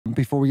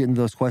before we get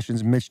into those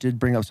questions, Mitch did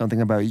bring up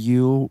something about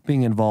you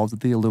being involved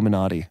with the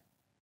Illuminati.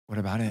 What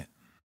about it?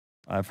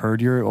 I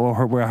heard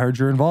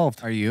you're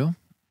involved. Are you?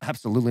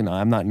 Absolutely not.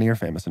 I'm not near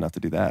famous enough to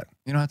do that.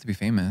 You don't have to be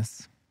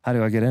famous. How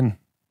do I get in?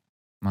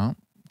 Well,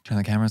 turn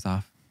the cameras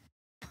off.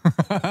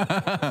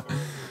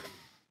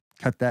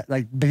 Cut that.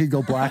 Like, make it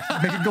go black.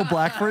 Make it go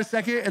black for a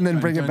second, and then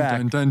bring it back.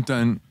 Dun, dun,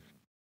 dun.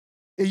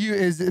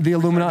 Is the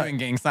Illuminati Doing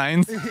gang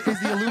signs? Is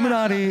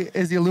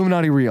the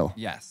Illuminati real?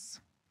 Yes.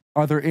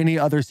 Are there any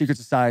other secret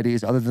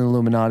societies other than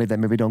Illuminati that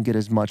maybe don't get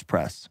as much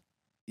press?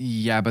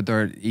 Yeah, but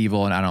they're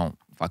evil, and I don't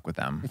fuck with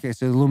them. Okay,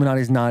 so the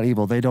Illuminati is not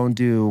evil. They don't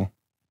do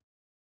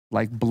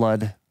like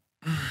blood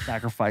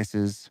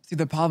sacrifices. See,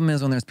 the problem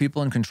is when there's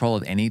people in control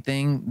of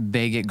anything,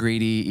 they get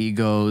greedy,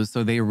 egos,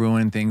 so they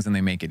ruin things and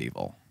they make it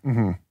evil.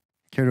 Mm-hmm.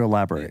 Care to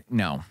elaborate?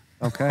 No.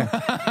 Okay,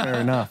 fair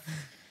enough.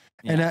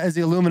 Yeah. And is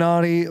the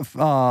Illuminati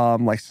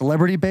like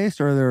celebrity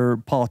based, or are there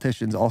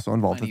politicians also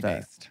involved with that?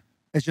 Money-based.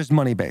 It's just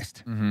money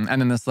based. Mm-hmm.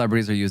 And then the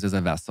celebrities are used as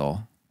a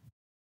vessel.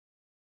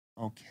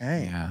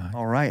 Okay. Yeah.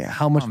 All right.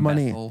 How much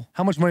money? Vessel.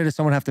 How much money does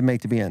someone have to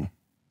make to be in?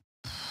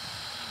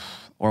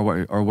 Or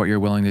what you're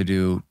willing to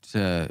do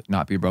to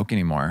not be broke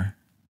anymore.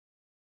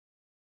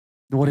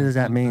 What does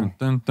that mean?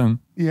 Dun, dun, dun.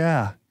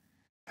 Yeah.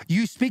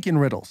 You speak in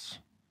riddles.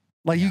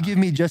 Like you give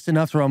me just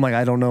enough where I'm like,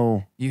 I don't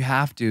know. You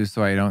have to,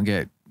 so I don't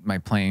get my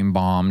plane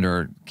bombed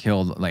or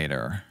killed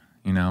later,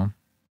 you know?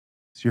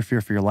 It's your fear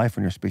for your life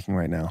when you're speaking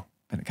right now.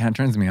 But it kind of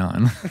turns me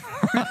on.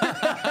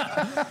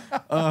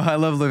 Oh, I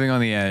love living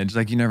on the edge.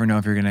 Like you never know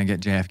if you're going to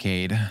get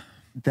JFK'd.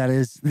 That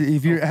is,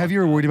 have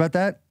you ever worried about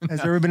that?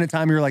 Has there ever been a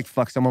time you're like,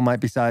 fuck, someone might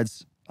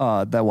besides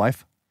that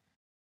wife?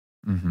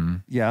 Mm-hmm.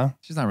 Yeah.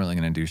 She's not really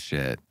going to do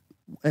shit.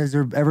 Has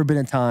there ever been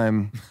a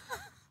time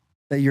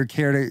that you're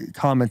care to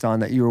comment on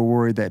that you were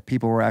worried that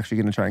people were actually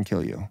going to try and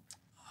kill you?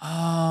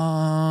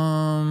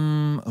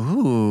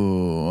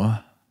 Ooh.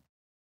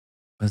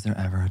 Was there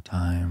ever a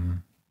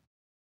time?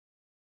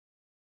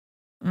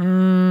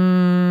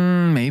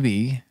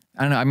 Maybe.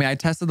 I don't know. I mean, I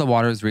tested the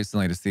waters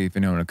recently to see if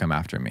anyone would come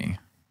after me.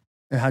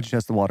 And how'd you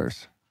test the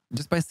waters?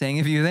 Just by saying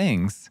a few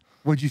things.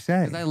 What'd you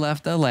say? Because I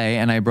left LA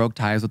and I broke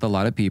ties with a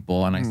lot of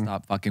people and I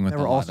stopped fucking with They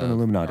were also in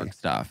Illuminati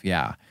stuff.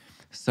 Yeah.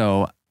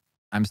 So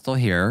I'm still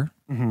here.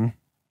 Mm-hmm.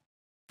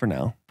 For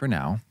now. For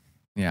now.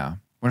 Yeah.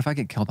 What if I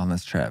get killed on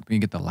this trip? You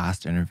get the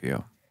last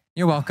interview.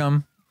 You're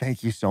welcome.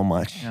 Thank you so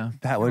much. Yeah.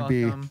 That You're would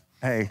be, welcome.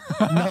 hey,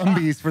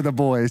 numbies for the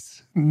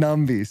boys.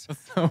 Numbies.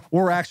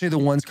 We're actually the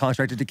ones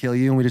contracted to kill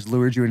you and we just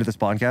lured you into this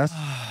podcast.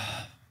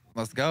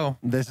 Let's go.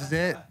 This is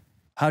it.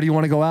 How do you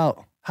want to go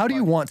out? How do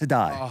you want to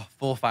die? Oh,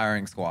 full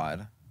firing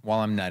squad while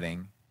I'm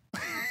nutting.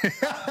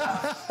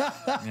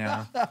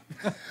 Yeah.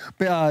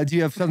 But, do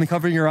you have something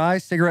covering your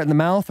eyes, cigarette in the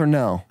mouth, or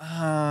no?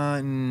 I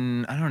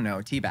don't know.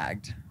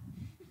 Teabagged.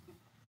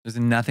 There's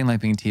nothing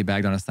like being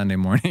teabagged on a Sunday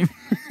morning.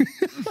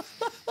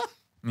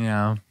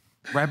 Yeah.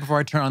 Right before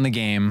I turn on the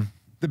game.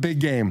 The big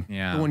game.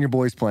 Yeah. The one your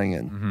boy's playing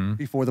in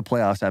before the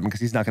playoffs happen because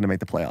he's not going to make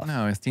the playoffs.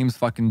 No, his team's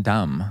fucking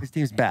dumb. His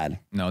team's bad.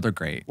 No, they're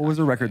great. What was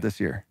the record this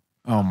year?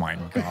 Oh my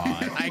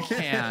God. I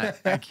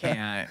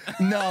can't.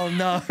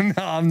 No,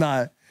 I'm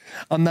not.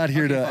 I'm not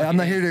here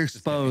to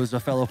expose a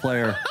fellow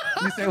player.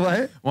 You say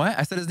what? What?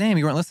 I said his name.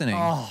 You weren't listening.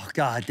 Oh,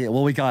 God damn.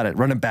 Well, we got it.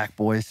 Run it back,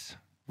 boys.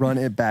 Run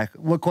it back.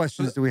 What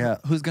questions do we have?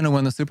 Who's going to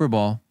win the Super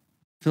Bowl?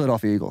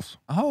 Philadelphia Eagles.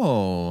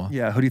 Oh.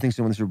 Yeah. Who do you think's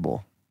going to win the Super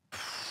Bowl?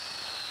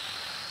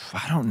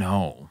 I don't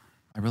know.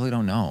 I really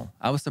don't know.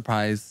 I was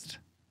surprised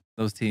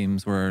those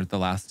teams were the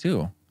last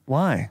two.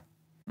 Why?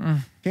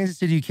 Kansas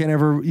City, you can't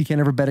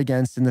ever bet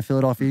against, and the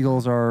Philadelphia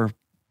Eagles are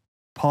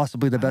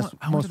possibly the best,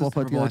 most well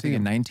put together team.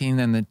 In 19,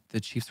 and the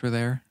Chiefs were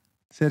there.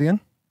 Say it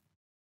again.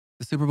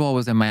 The Super Bowl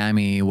was in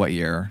Miami. What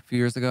year? A few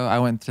years ago. I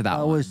went to that.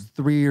 That one. was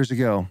 3 years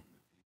ago.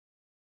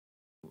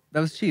 That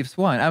was Chiefs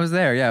won. I was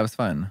there. Yeah, it was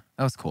fun.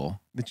 That was cool.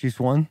 The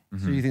Chiefs won.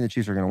 So you think the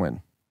Chiefs are going to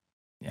win?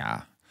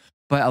 Yeah,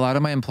 but a lot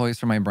of my employees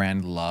for my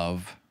brand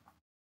love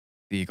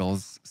the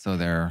Eagles, so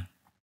they're.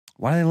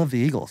 Why do they love the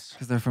Eagles?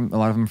 Because they're a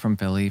lot of them from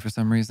Philly for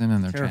some reason,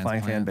 and they're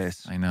terrifying fan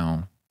base. I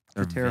know. It's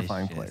a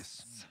terrifying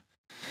place.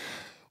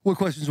 What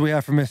questions do we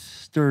have for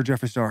Mr.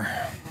 Jeffree Star?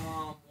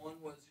 One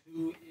was,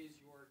 who is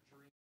your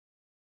dream?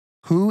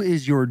 Who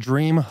is your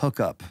dream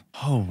hookup?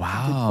 Oh,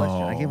 wow. Good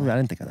question. I can't believe I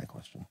didn't think of that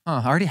question.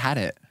 I already had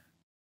it.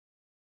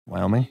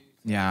 Wyoming?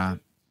 Yeah.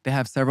 They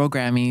have several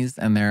Grammys,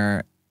 and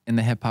they're in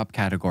the hip hop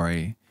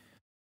category,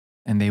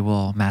 and they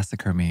will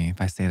massacre me if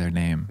I say their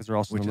name. Because they're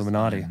also in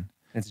Illuminati.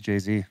 It's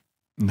Jay-Z.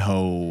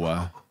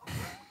 No.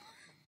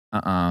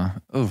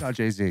 It's not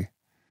Jay-Z.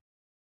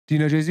 Do you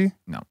know Jay-Z?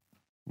 No.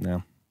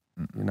 No.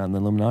 You're not in the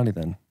Illuminati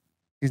then.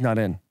 He's not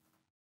in.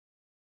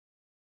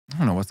 I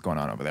don't know what's going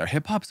on over there.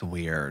 Hip hop's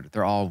weird.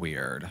 They're all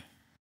weird.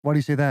 Why do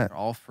you say that? They're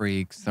all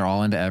freaks. They're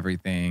all into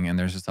everything, and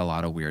there's just a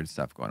lot of weird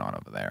stuff going on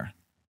over there.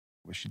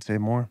 We should say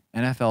more.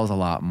 NFL is a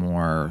lot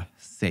more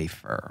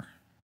safer.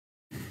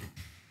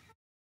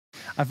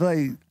 I feel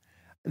like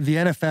the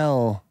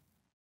NFL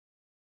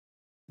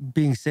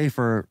being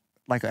safer,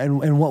 like,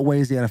 in what way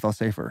is the NFL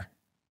safer?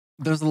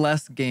 There's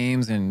less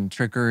games and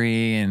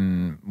trickery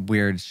and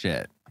weird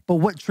shit. But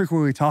what trickery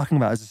are we talking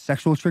about? Is it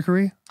sexual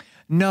trickery?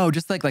 No,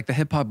 just like the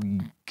hip hop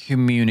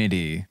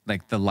community,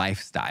 like the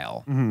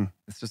lifestyle. Mm-hmm.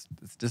 It's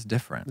just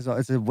different.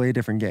 It's a way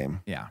different game.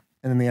 Yeah.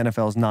 And then the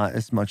NFL is not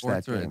as much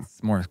Sports that game.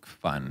 It's more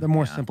fun. They're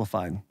more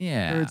simplified.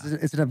 Yeah.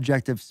 It's an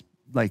objective,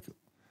 like,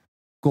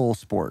 goal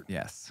sport.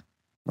 Yes.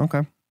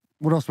 Okay.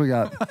 What else we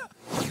got?